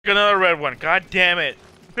Another red one. God damn it.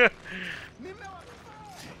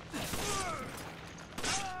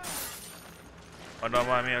 Oh, don't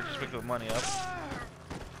mind me. I'll just pick the money up.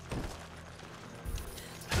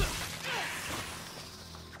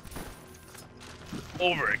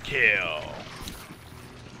 Overkill.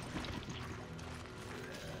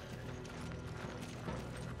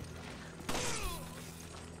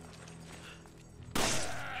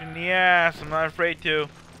 In the ass. I'm not afraid to.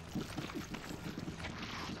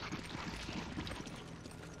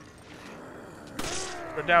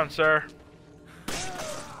 Go down, sir.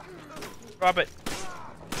 Drop it.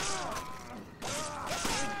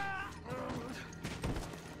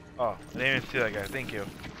 Oh, I didn't even see that guy. Thank you.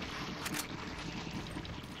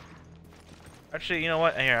 Actually, you know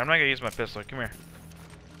what? Here, I'm not gonna use my pistol. Come here.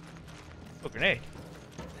 Oh, grenade.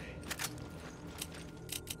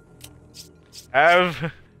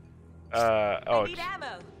 Have. Oh.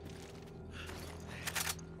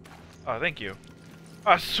 Oh, thank you.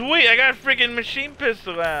 Oh, sweet! I got freaking machine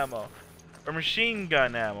pistol ammo. Or machine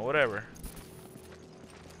gun ammo, whatever.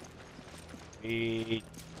 Hey,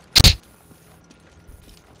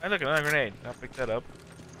 look, another grenade. I'll pick that up.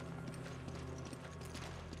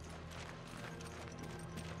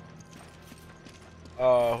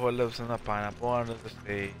 Oh, who lives in the pineapple under the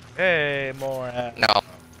sea? Hey, more ammo. No.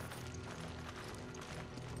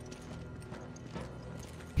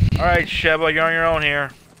 Alright, Sheba, you're on your own here.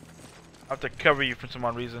 I have to cover you for some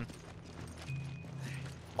odd reason.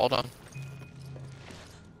 Hold on.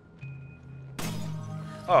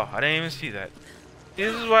 Oh, I didn't even see that.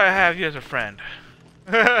 This is why I have you as a friend.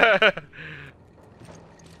 I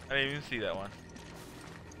didn't even see that one.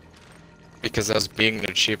 Because I was being an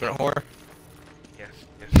achievement whore. Yes,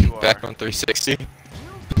 yes you are. Back on 360. I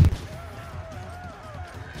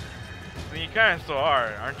mean, you kind of still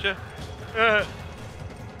are, aren't you?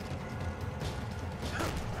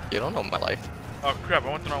 You don't know my life. Oh crap,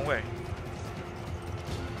 I went the wrong way.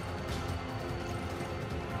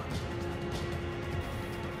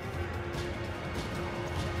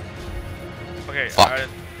 Okay, Fuck.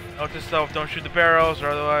 note to self, don't shoot the barrels or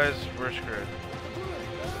otherwise we're screwed.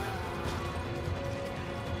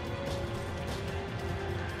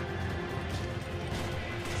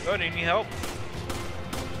 Oh, do you need help?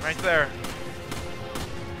 Right there.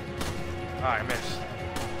 Ah, I missed.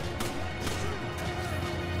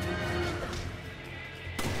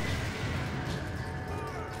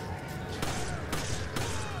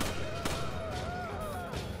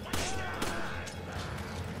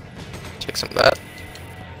 Take some of that.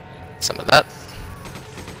 Some of that.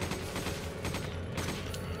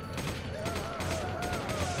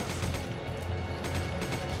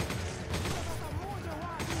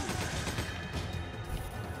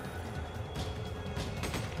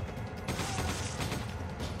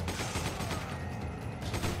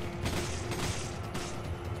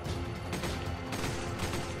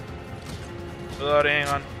 Reloading, hang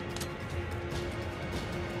on.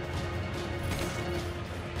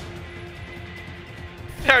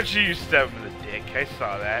 How'd you stab him in the dick? I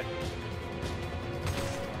saw that.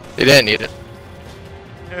 He didn't need it.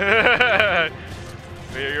 But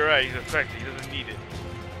you're right, he's effective, he doesn't need it.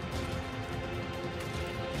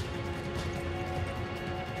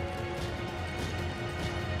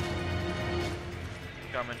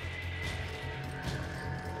 Coming.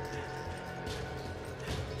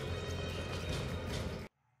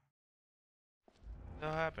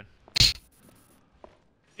 What happened?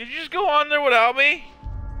 Did you just go on there without me?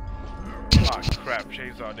 Oh crap,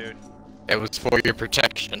 chainsaw dude. It was for your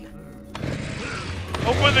protection.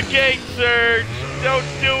 Open the gate, Serge! Don't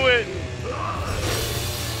do it!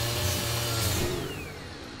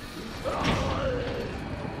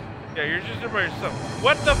 Yeah, you're just about yourself.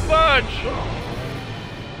 What the fudge?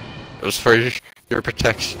 It was for your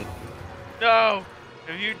protection. No!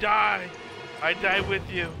 If you die, I die with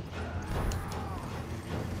you.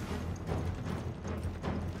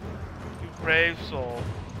 You brave soul.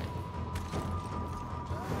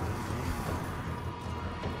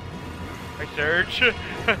 Hi, Serge.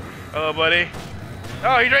 Hello, buddy.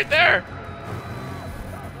 Oh, he's right there!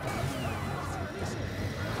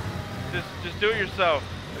 Just do it yourself.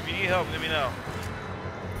 If you need help, let me know.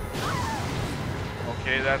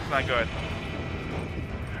 Okay, that's not good.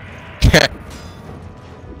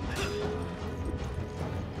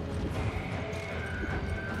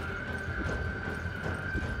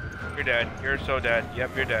 You're dead. You're so dead.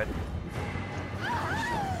 Yep, you're dead.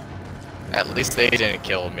 At least they didn't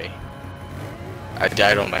kill me. I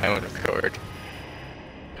died on my own accord.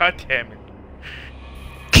 God damn it.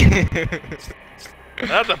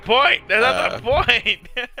 That's the point! That's not the point!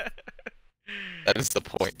 That is the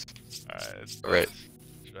point. Alright, Right.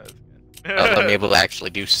 should I'm able to actually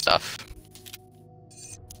do stuff.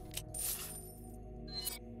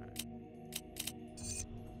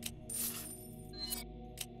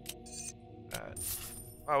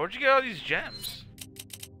 Wow, where'd you get all these gems?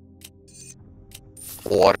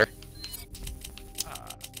 Water.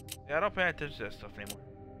 Yeah, I don't pay attention to that stuff anymore.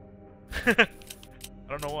 I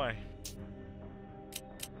don't know why.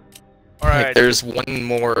 Alright. Like, there's one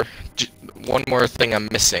more thing I'm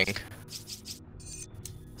missing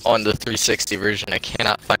on the 360 version. I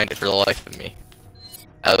cannot find it for the life of me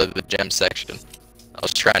out of the gem section. I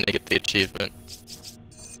was trying to get the achievement.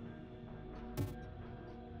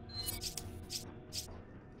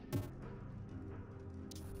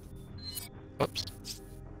 Whoops.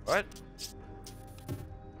 What?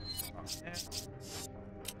 Oh, man.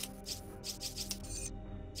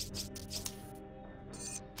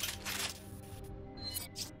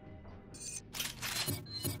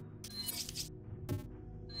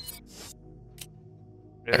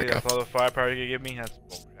 Really? That's all the firepower you can give me? That's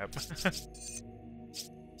bullcrap.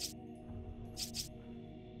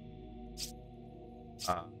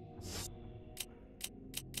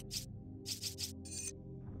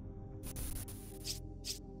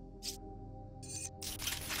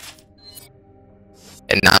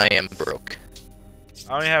 And now I am broke.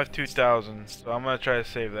 I only have 2,000, so I'm gonna try to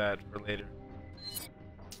save that for later.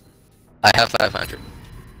 I have 500.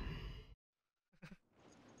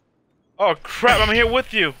 Oh crap, I'm here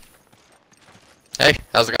with you! Hey,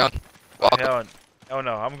 how's it going? Welcome. Hell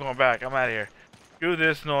no, I'm going back, I'm out of here. Do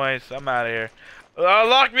this noise, I'm out of here.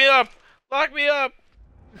 Lock me up! Lock me up!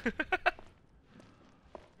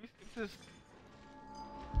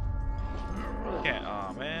 Can't,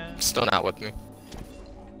 aw man. Still not with me.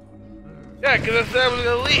 Yeah, cause I said I was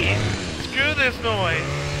gonna leave. Screw this noise.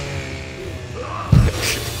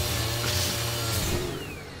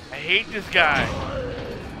 I hate this guy.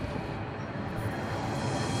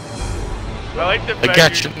 I like the fact I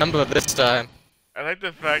got your number this time. I like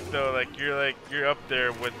the fact though, like you're up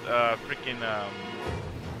there with freaking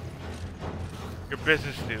your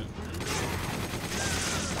business suit.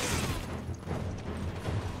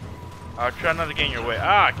 I'll try not to get in your way.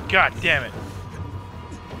 Ah, god damn it.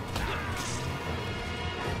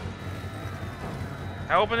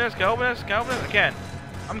 Can I open this? Can I open this? Can I open this? I can.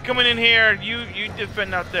 I'm coming in here. You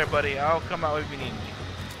defend out there, buddy. I'll come out if you need me.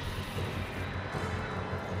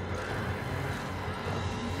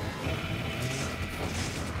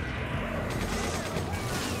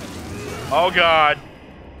 Oh god.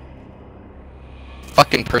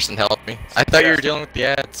 Fucking person help me. I thought you were dealing with the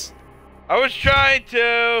ads. I was trying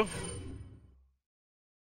to.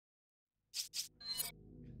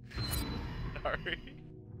 Sorry.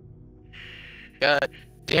 God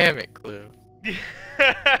damn it, Clue.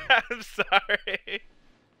 I'm sorry.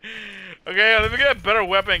 Okay, let me get a better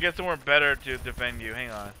weapon and get somewhere better to defend you. Hang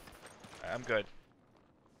on. I'm good.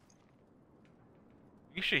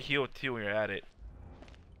 You should heal too when you're at it.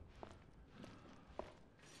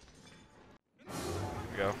 There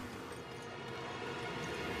we go.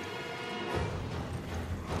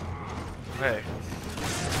 Hey.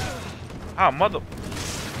 Ah, mother.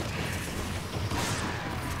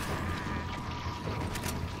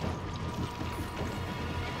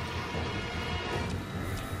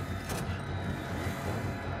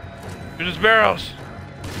 There's barrels.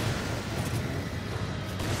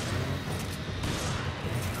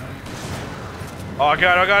 Oh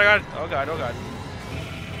god, oh god, oh god, oh god, oh god.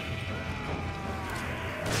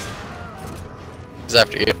 He's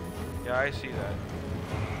after you. Yeah, I see that.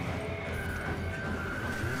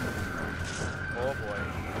 Oh boy.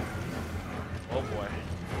 Oh boy.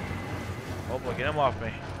 Oh boy, get him off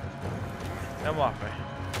me. Get him off me.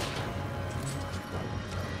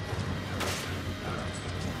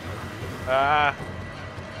 Ah.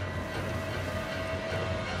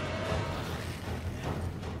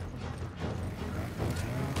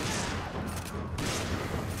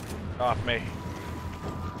 Off me.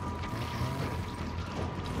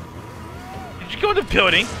 Did you go in the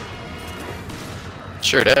building?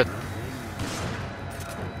 Sure did.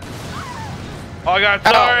 Oh god,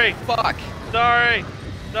 sorry! Oh, fuck! Sorry!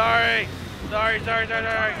 Sorry! Sorry, sorry, sorry,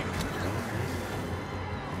 sorry!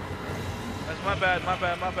 That's my bad, my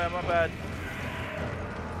bad, my bad, my bad.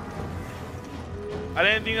 I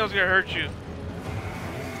didn't think that was gonna hurt you.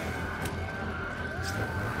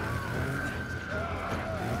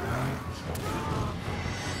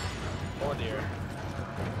 Oh dear.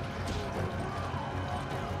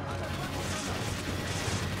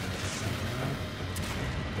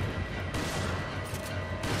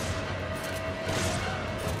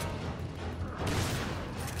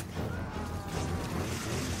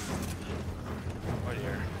 Oh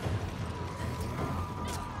dear.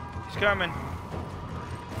 He's coming.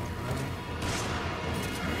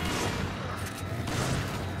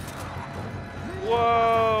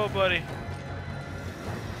 Whoa, buddy.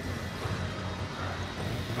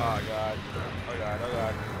 Oh god. Oh god, oh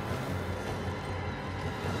god.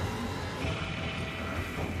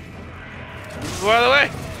 Move out of the way!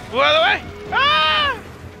 Move out of the way! Ah!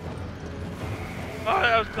 Oh,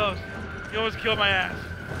 that was close. You almost killed my ass.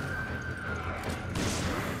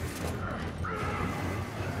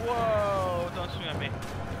 Whoa, don't swing at me.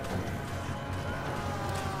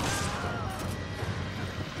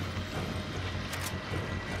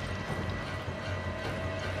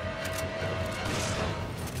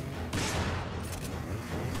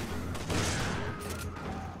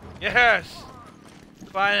 Yes!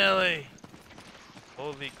 Finally!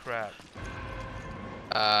 Holy crap.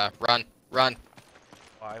 Run. Run.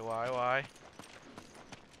 Why?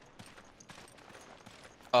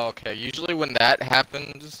 Oh, okay, usually when that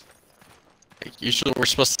happens, like, usually we're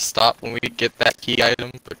supposed to stop when we get that key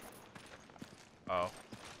item, but Oh.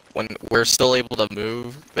 when we're still able to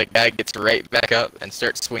move, the guy gets right back up and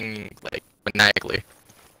starts swinging, like, maniacally.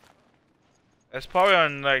 That's probably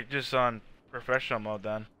on, like, just on professional mode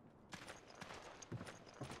then.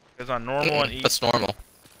 Because on normal and easy. That's normal.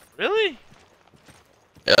 Really?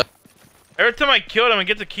 Yeah. Every time I killed him and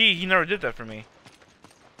get the key, he never did that for me.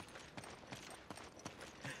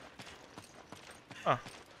 Huh.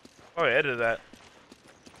 Oh, I edited that.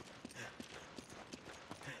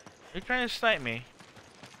 Are you trying to snipe me?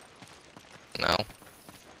 No.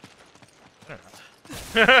 I don't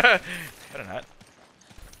know. Better not.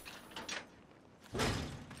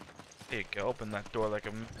 There you go. Open that door like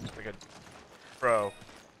a pro.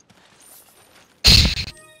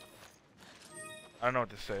 I don't know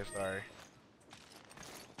what to say. Sorry.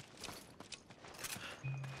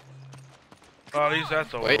 Oh, at least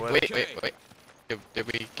that's over Wait, with. wait. Did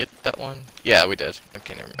we get that one? Yeah, we did.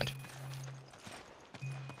 Okay, never mind.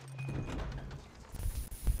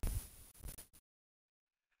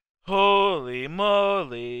 Holy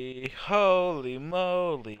moly,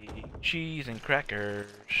 cheese and crackers.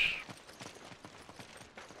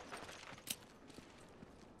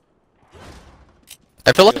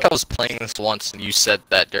 I feel like I was playing this once and you said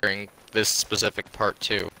that during this specific part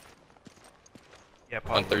too. Yeah, On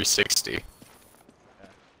probably. 360.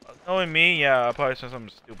 Knowing me, yeah, I'll probably say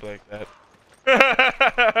something stupid like that.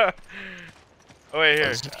 Oh wait,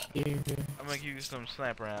 here. I'm gonna give you some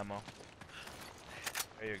sniper ammo.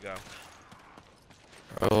 There you go.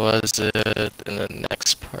 Or was it in the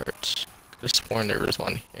next part? Could have sworn there was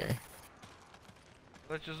one here.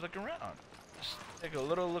 Let's just look around. Just take a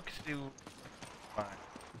little look, see. Fine.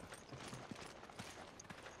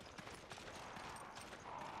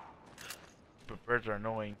 But birds are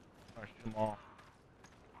annoying. I shoot them all.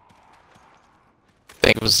 I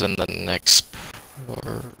think it was in the next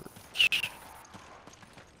part.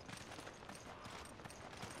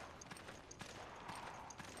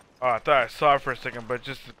 Oh, I thought I saw it for a second, but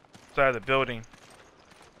just inside of the building.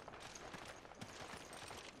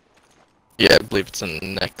 Yeah, I believe it's in the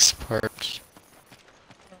next part.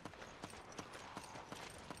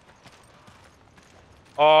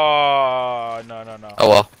 Oh, no. Oh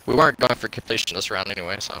well, we weren't going for completion this round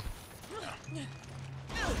anyway, so. You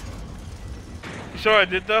saw what I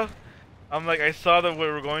did though? I'm like, I saw that we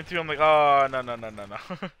were going through. I'm like, oh, no.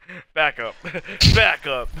 Back up. Back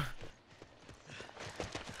up.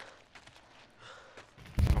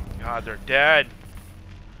 God, they're dead.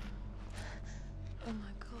 Oh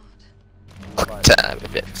my god. Quick time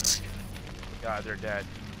events. God, they're dead.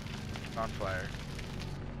 On fire.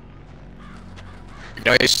 You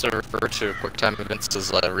know, I used to refer to quick time events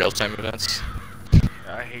as real-time events. Yeah,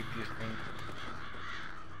 I hate these things.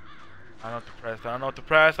 I don't know what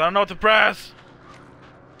to press.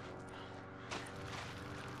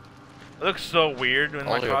 It looks so weird in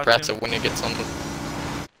my All your rats costume. are when it gets on the...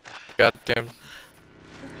 Goddamn.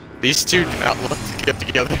 These two do not want to get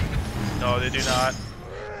together. No, they do not.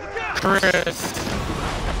 Chris!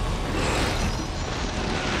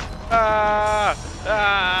 Ah!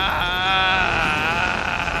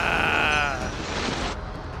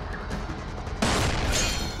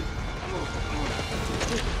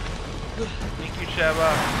 Thank you, Sheva.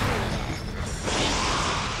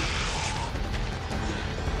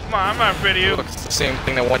 Come on, I'm not afraid of you. Look, it's the same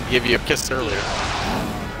thing that wanted to give you a kiss earlier.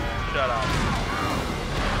 Shut up.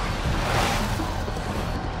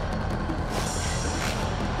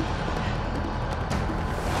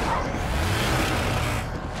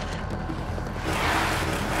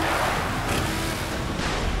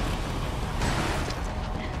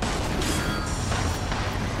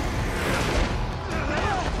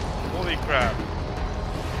 Holy crap.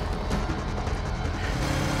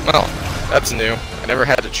 Well, that's new. I never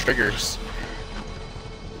had the triggers.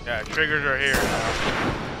 Yeah, triggers are here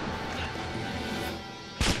now.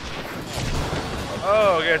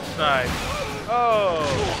 Oh, get sniped. Oh!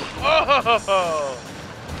 Oh!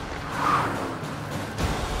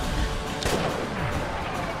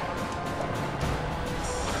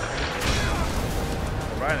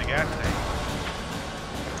 Right in the gas tank.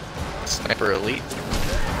 Sniper Elite.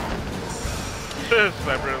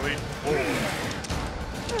 Sniper Elite 4.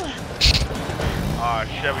 Aw,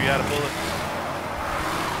 shit, we got a bullet.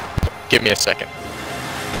 Give me a second.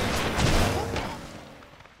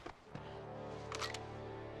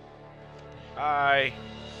 Hi.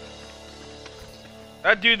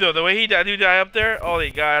 That dude though, the way he died, up there,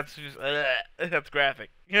 holy god, that's just, that's graphic.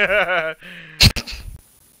 Says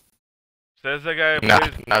the guy who Nah,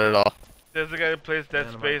 plays, not at all. says the guy who plays Dead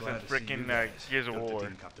Man, am I Space glad and to see you freaking guys. Gears of War.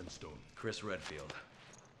 Captain Stone. Chris Redfield.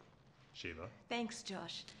 Shiva. Thanks,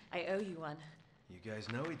 Josh. I owe you one. You guys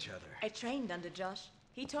know each other. I trained under Josh.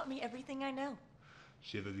 He taught me everything I know.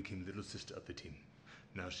 Shiva became little sister of the team.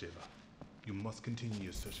 Now Shiva, you must continue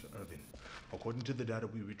your search for Irvin. According to the data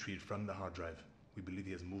we retrieved from the hard drive, we believe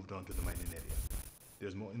he has moved on to the mining area.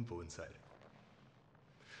 There's more info inside.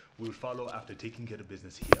 We will follow after taking care of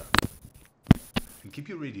business here. And keep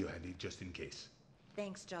your radio handy just in case.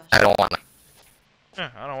 Thanks, Josh. I don't wanna.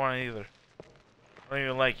 I don't want it either. I don't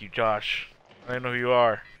even like you, Josh. I don't know who you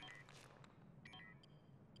are.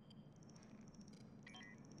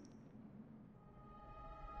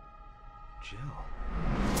 Jill.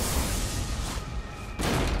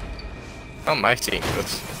 How am I seeing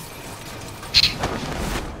this?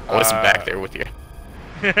 I wasn't back there with you.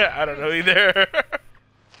 I don't know either.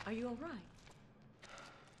 Are you alright?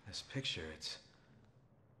 This picture, it's...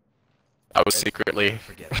 I was secretly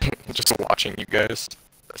Forget it. just watching you guys.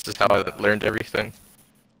 This is how I learned everything.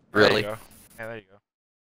 There Really? you go. Yeah, there you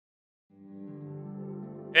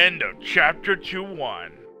go. End of chapter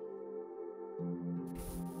 2-1.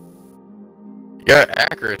 You got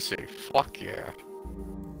accuracy. Fuck yeah.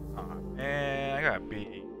 Aw, man, I got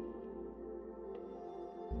beat.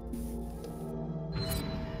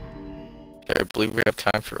 Okay, I believe we have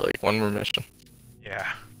time for like one more mission.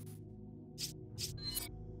 Yeah.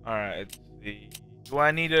 Alright, let's see. Do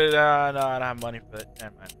I need to, no, I don't have money for that.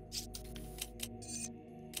 Never mind.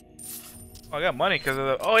 Oh, I got money because of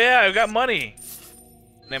the, oh yeah, I got money!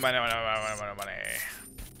 Money. Money!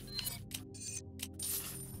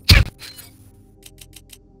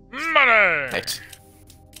 Nice.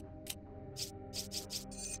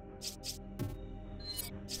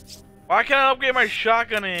 Why can't I upgrade my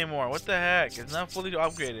shotgun anymore? What the heck? It's not fully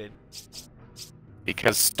upgraded.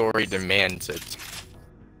 Because story demands it.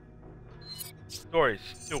 Story's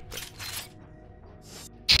stupid.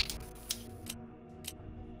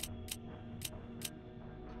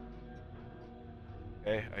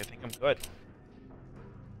 Okay, I think I'm good.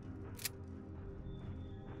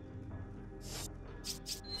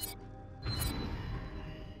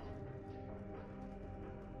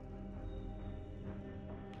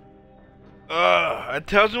 It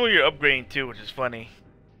tells me what you're upgrading to, which is funny.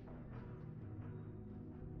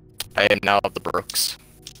 I am now the Brooks.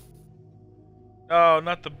 No,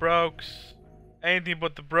 not the Brokes. Anything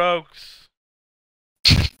but the Brokes.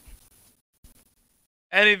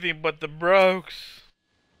 Anything but the Brokes.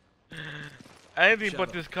 Anything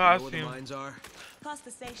but this You know where the costume. mines are? Past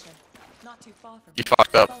the station. Not too far from You here.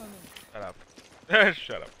 fucked up. Follow me. Shut up.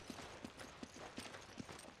 Shut up.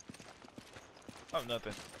 Oh,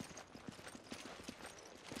 nothing.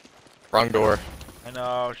 Wrong door. I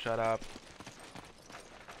know, shut up.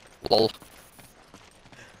 Lol.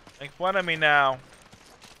 Make fun of me now.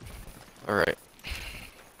 Alright.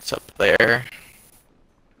 It's up there.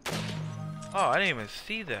 Oh, I didn't even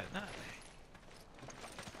see that. No.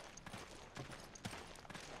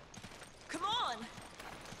 Come on!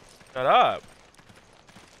 Shut up.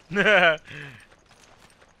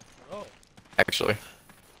 Oh. Actually.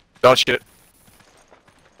 Don't shoot.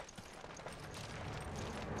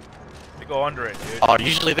 They go under it, dude. Oh,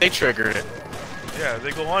 usually they trigger it. Yeah,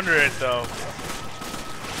 they go under it, though.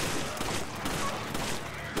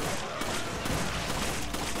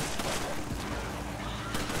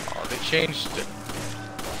 Oh, they changed it.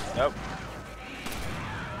 Yep.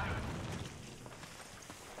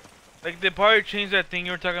 Like, they probably changed that thing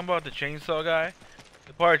you were talking about, the chainsaw guy.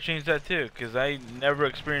 They probably changed that too, because I never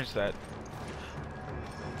experienced that.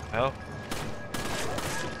 Hell.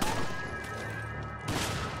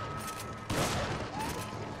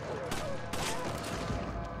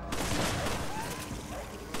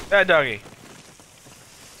 That doggy.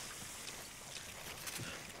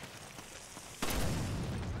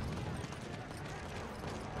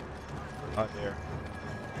 Out there.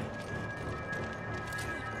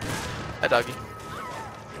 Hi, doggy.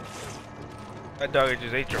 That dog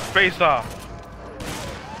just ate your face off.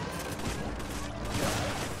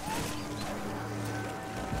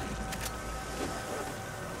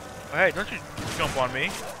 Oh, hey, don't you jump on me.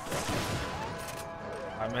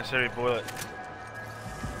 I miss every bullet.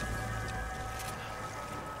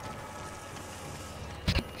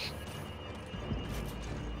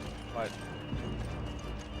 What?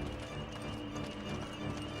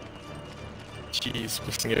 Jeez,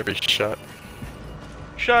 missing every shot.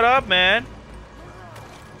 Shut up, man.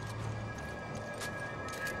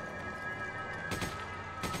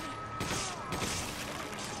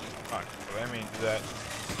 Fuck, I mean do that.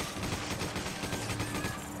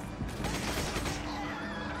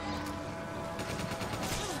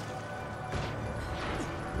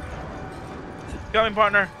 Coming,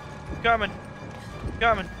 partner. Coming.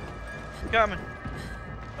 Coming. Coming.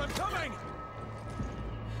 I'm coming!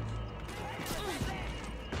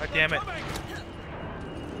 God damn it.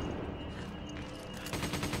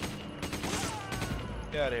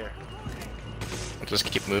 Get out of here. I'll just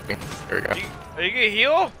keep moving. There we go. Are you gonna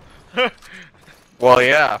heal? Well,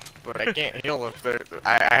 yeah, but I can't heal if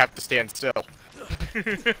I have to stand still.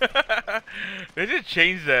 They just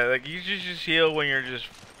changed that. Like, you just heal when you're just,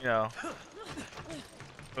 you know,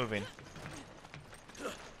 moving.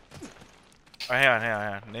 Oh, hang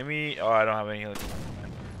on. Let me. Oh, I don't have any healing.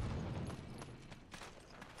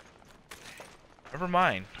 Never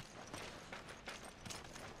mind.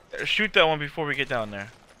 Shoot that one before we get down there.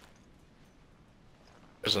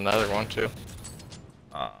 There's another one too.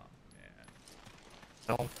 Oh, I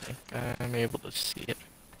don't think I'm able to see it.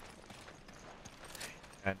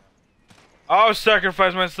 man. I'll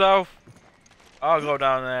sacrifice myself. I'll go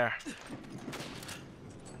down there.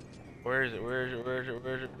 Where is it? Where is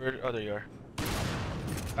it? Oh, there you are.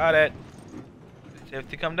 Got it. Safe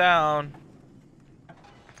to come down.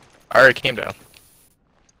 I already came down.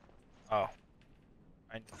 Oh.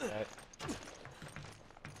 I knew that.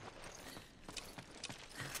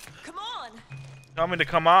 Come on! Tell me to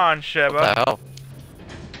come on, What Sheva. the hell?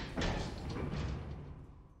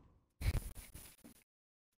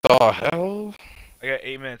 The hell? I got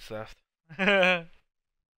 8 minutes left.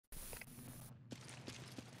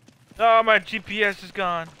 Oh, my GPS is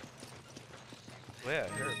gone. Oh, yeah,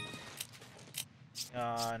 here.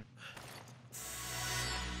 Gone.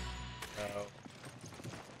 Oh.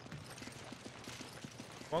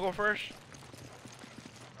 Wanna go first?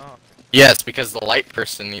 Oh. Yes, because the light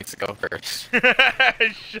person needs to go first.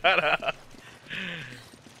 Shut up.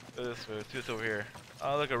 Go this way. Let's do this over here.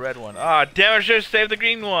 Oh, look, a red one. Ah, damn! I should have saved the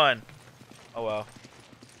green one. Oh well.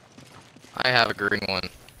 I have a green one.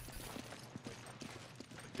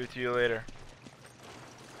 Give it to you later.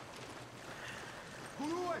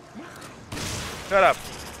 Shut up.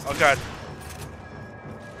 Oh god.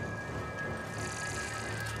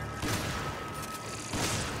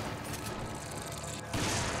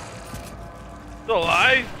 Still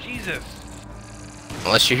alive? Jesus.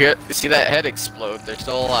 Unless you see that head explode, they're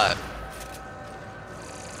still alive.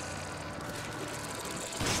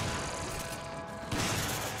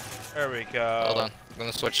 There we go. Hold on, I'm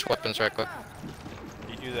gonna switch weapons right quick.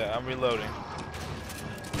 You do that. I'm reloading.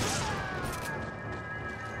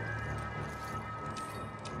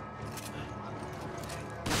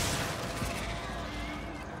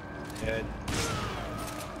 Dead.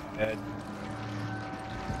 Dead.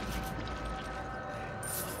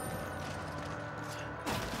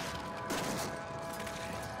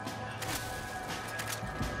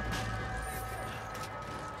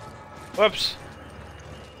 Whoops.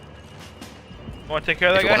 Want to take care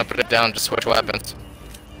of If that you guy? want to put it down, just switch weapons.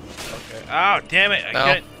 Okay. Oh, damn it! I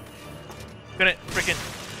No. couldn't freaking.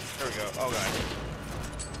 There we go. Oh god.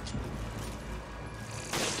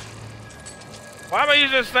 Why am I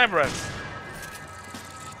using a sniper rifle?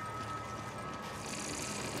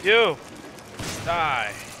 You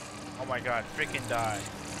die! Oh my god! Freaking die!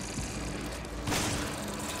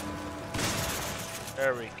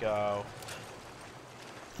 There we go.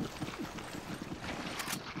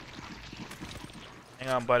 Hang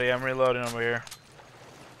on, buddy. I'm reloading over here.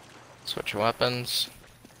 Switch weapons.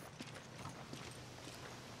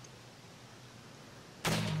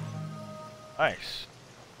 Nice.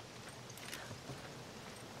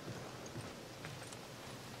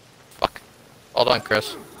 Fuck. Hold on,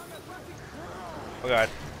 Chris. Oh god.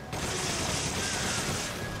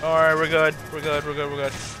 Alright, we're good. We're good. We're good. We're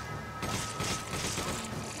good. I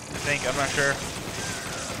think. I'm not sure.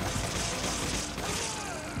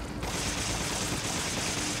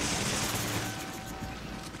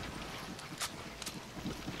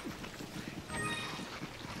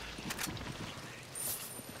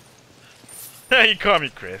 You call me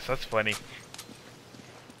Chris. That's funny.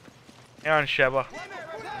 Hang on, Sheva.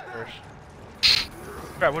 First.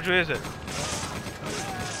 Crap, which way is it?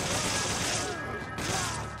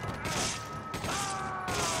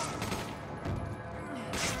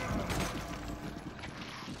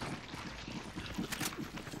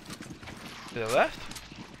 To the left?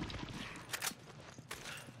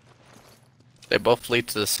 They both lead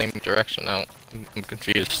to the same direction now. I'm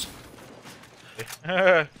confused. It's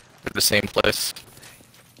They're the same place.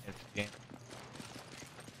 a game.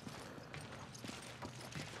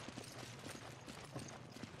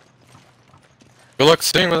 Good luck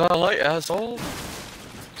seeing without light, asshole.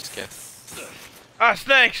 Just kidding. Ah,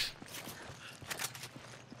 snakes!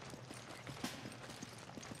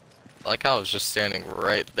 I like how I was just standing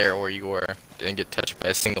right there where you were. Didn't get touched by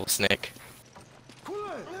a single snake.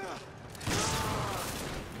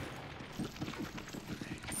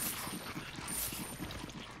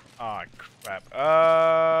 Ah, crap.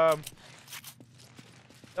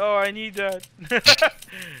 Oh, I need that.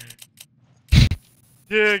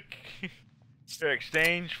 Dick. Your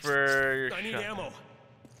exchange for your I need shotgun. ammo.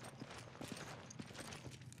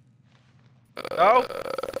 Oh.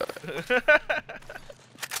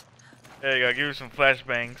 There you go. Give me some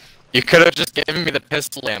flashbangs. You could have just given me the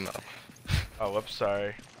pistol ammo. Oh, whoops.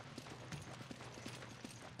 Sorry.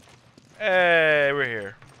 Hey, we're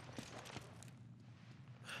here.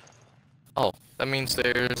 Oh, that means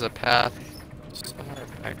there's a path somewhere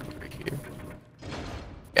back over here.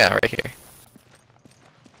 Yeah, right here.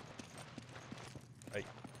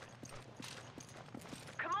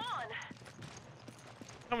 Come on.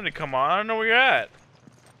 Tell me to come on. I don't know where you're at.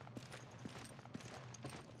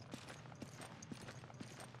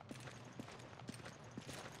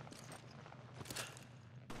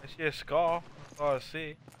 I see a skull. That's all I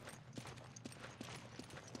see.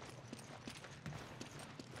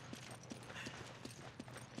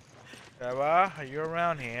 Sheva, are you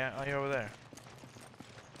around here? Oh, you're over there.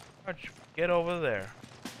 Why don't you get over there?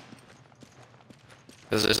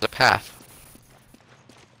 There's a path.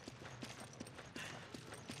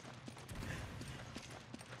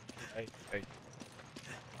 Hey.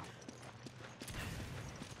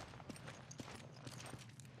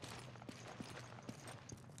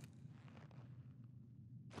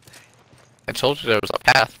 I told you there was a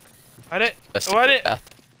path. I didn't. A Oh, I secret didn't. path.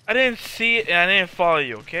 I didn't see it, and I didn't follow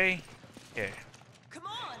you. Okay. Okay. Come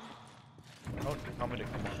on. Oh, tell me to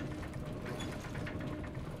come on.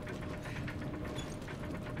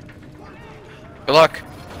 Good luck.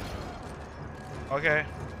 Okay.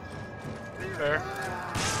 Fair.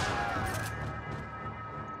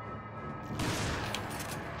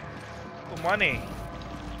 Oh, money.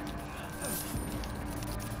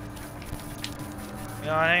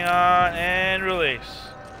 Hang on, and release.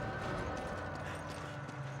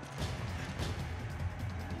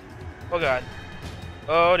 Oh god.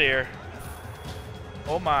 Oh dear.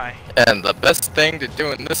 Oh my. And the best thing to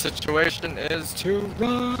do in this situation is to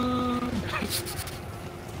run.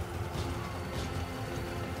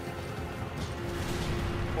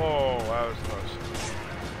 Whoa, that was close.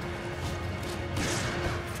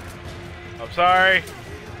 I'm sorry.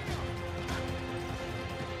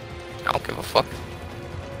 I don't give a fuck.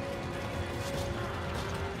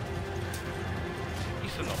 You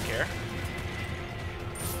still don't care.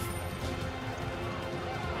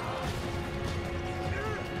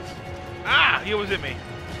 Ah! He almost hit me.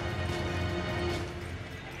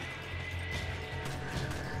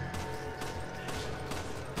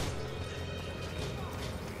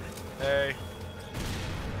 Hey.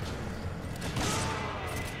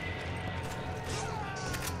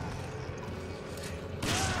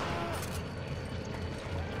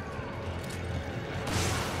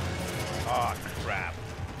 Oh crap.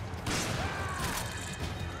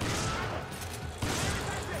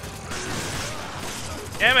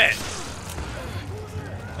 Damn it!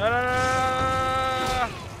 No, no, no, no, no, no,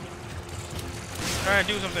 no. Trying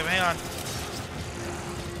to do something, hang on.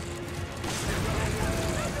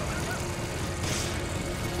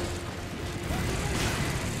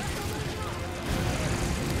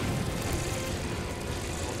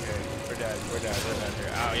 Okay, we're dead, we're dead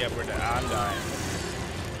here. Oh, yeah, we're dead. I'm dying.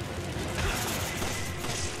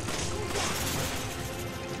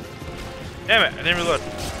 Damn it, I didn't reload.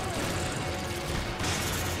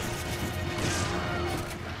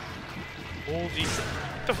 Holy,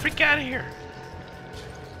 get the freak out of here.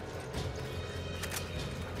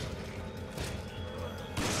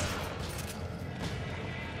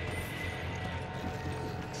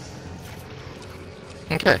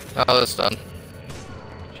 Okay, now that's done.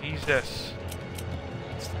 Jesus.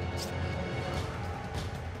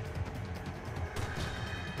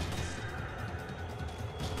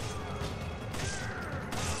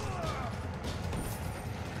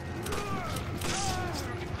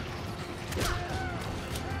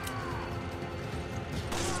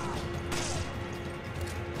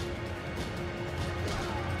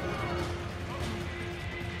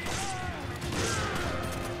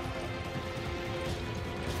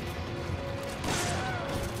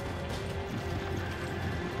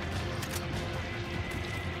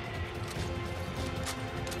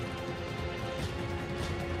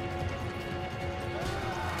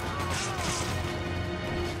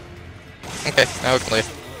 Okay, now we can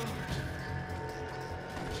leave.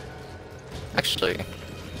 Actually,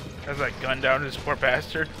 Has that gun down this poor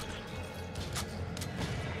bastard.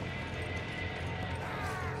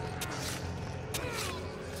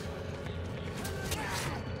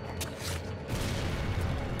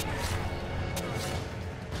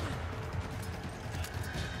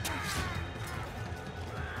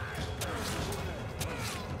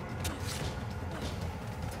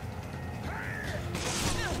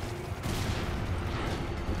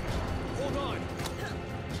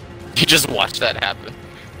 you just watched that happen.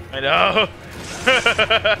 I know.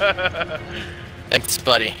 Thanks,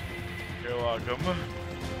 buddy. You're welcome.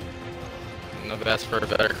 Never asked for a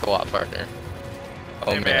better co-op partner.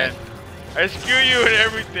 Oh Hey, man. I screw you in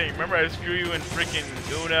everything. Remember, I screw you in freaking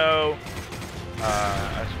Uno.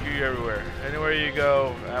 I screw you everywhere. Anywhere you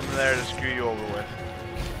go, I'm there to screw you over with.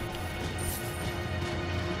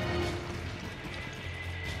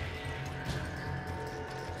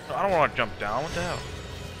 So I don't want to jump down. What the hell?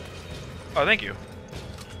 Oh, thank you.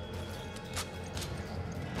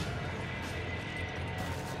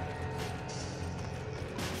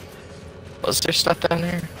 Was there stuff down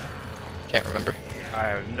there? Can't remember. I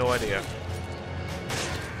have no idea.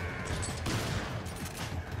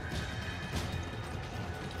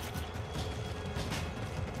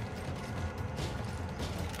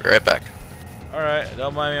 Be right back. Alright,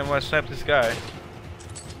 don't mind me, I'm gonna snipe this guy.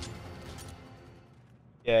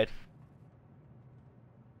 Dead.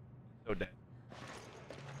 So dead.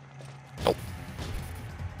 Nope.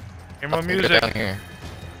 Hear more Nothing good music. down here.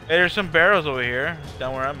 Hey, there's some barrels over here,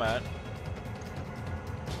 down where I'm at.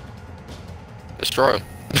 Destroy them.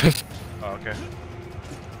 Oh, okay.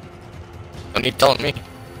 Don't need telling me.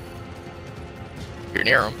 You're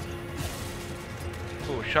near them.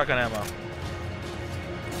 Ooh, shotgun ammo.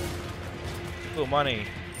 Ooh, money.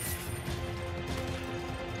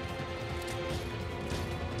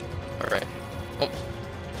 Alright. Oh,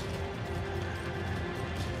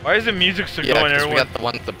 Why is the music still yeah, going, 'cause we everyone? got the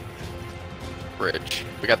one at the bridge.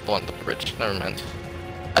 We got the one at the bridge. Never mind.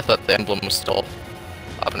 I thought the emblem was still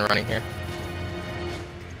up and running here.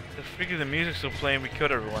 The freak is the music still playing? We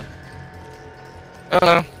killed everyone.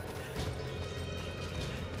 But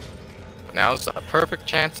now's a perfect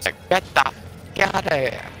chance to get the f out of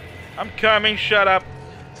here. I'm coming, shut up!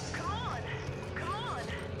 Come on! Come on!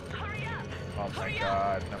 Hurry up! Oh my Hurry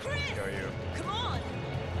god, up. I'm gonna Quick. kill you. Come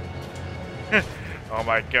on! Oh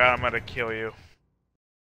my god, I'm gonna kill you.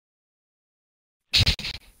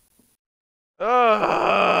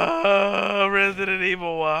 Oh, Resident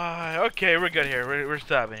Evil Y. Okay, we're good here. We're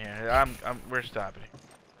stopping here. We're stopping.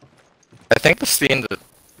 I think that's the end of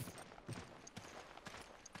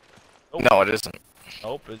Oh. No, it isn't.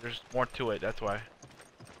 Nope, there's more to it. That's why.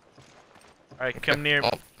 All right, come near.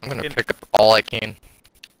 Well, I'm gonna Can- pick up all I can.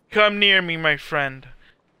 Come near me, my friend.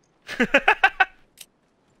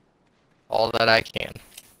 All that I can.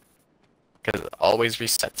 Because it always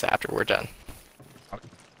resets after we're done.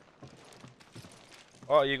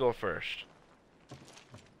 Oh, you go first.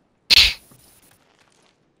 Just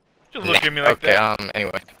look at me like Okay, that.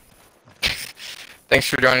 anyway. Thanks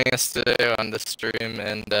for joining us today on this stream,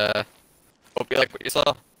 and hope you like what you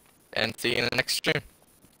saw. And see you in the next stream.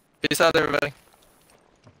 Peace out, everybody.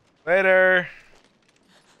 Later.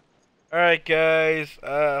 Alright guys,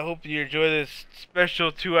 I hope you enjoy this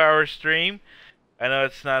special 2-hour stream. I know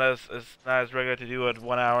it's not as regular to do at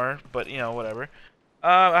 1 hour, but you know, whatever.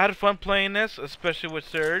 I had fun playing this, especially with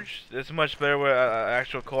Surge. It's much better with an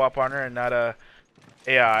actual co-op partner and not a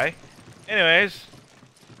AI. Anyways,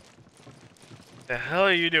 the hell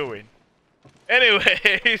are you doing?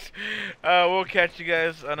 Anyways, we'll catch you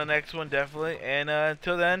guys on the next one definitely. And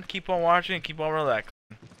until then, keep on watching and keep on relaxing.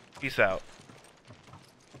 Peace out.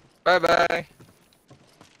 Bye bye.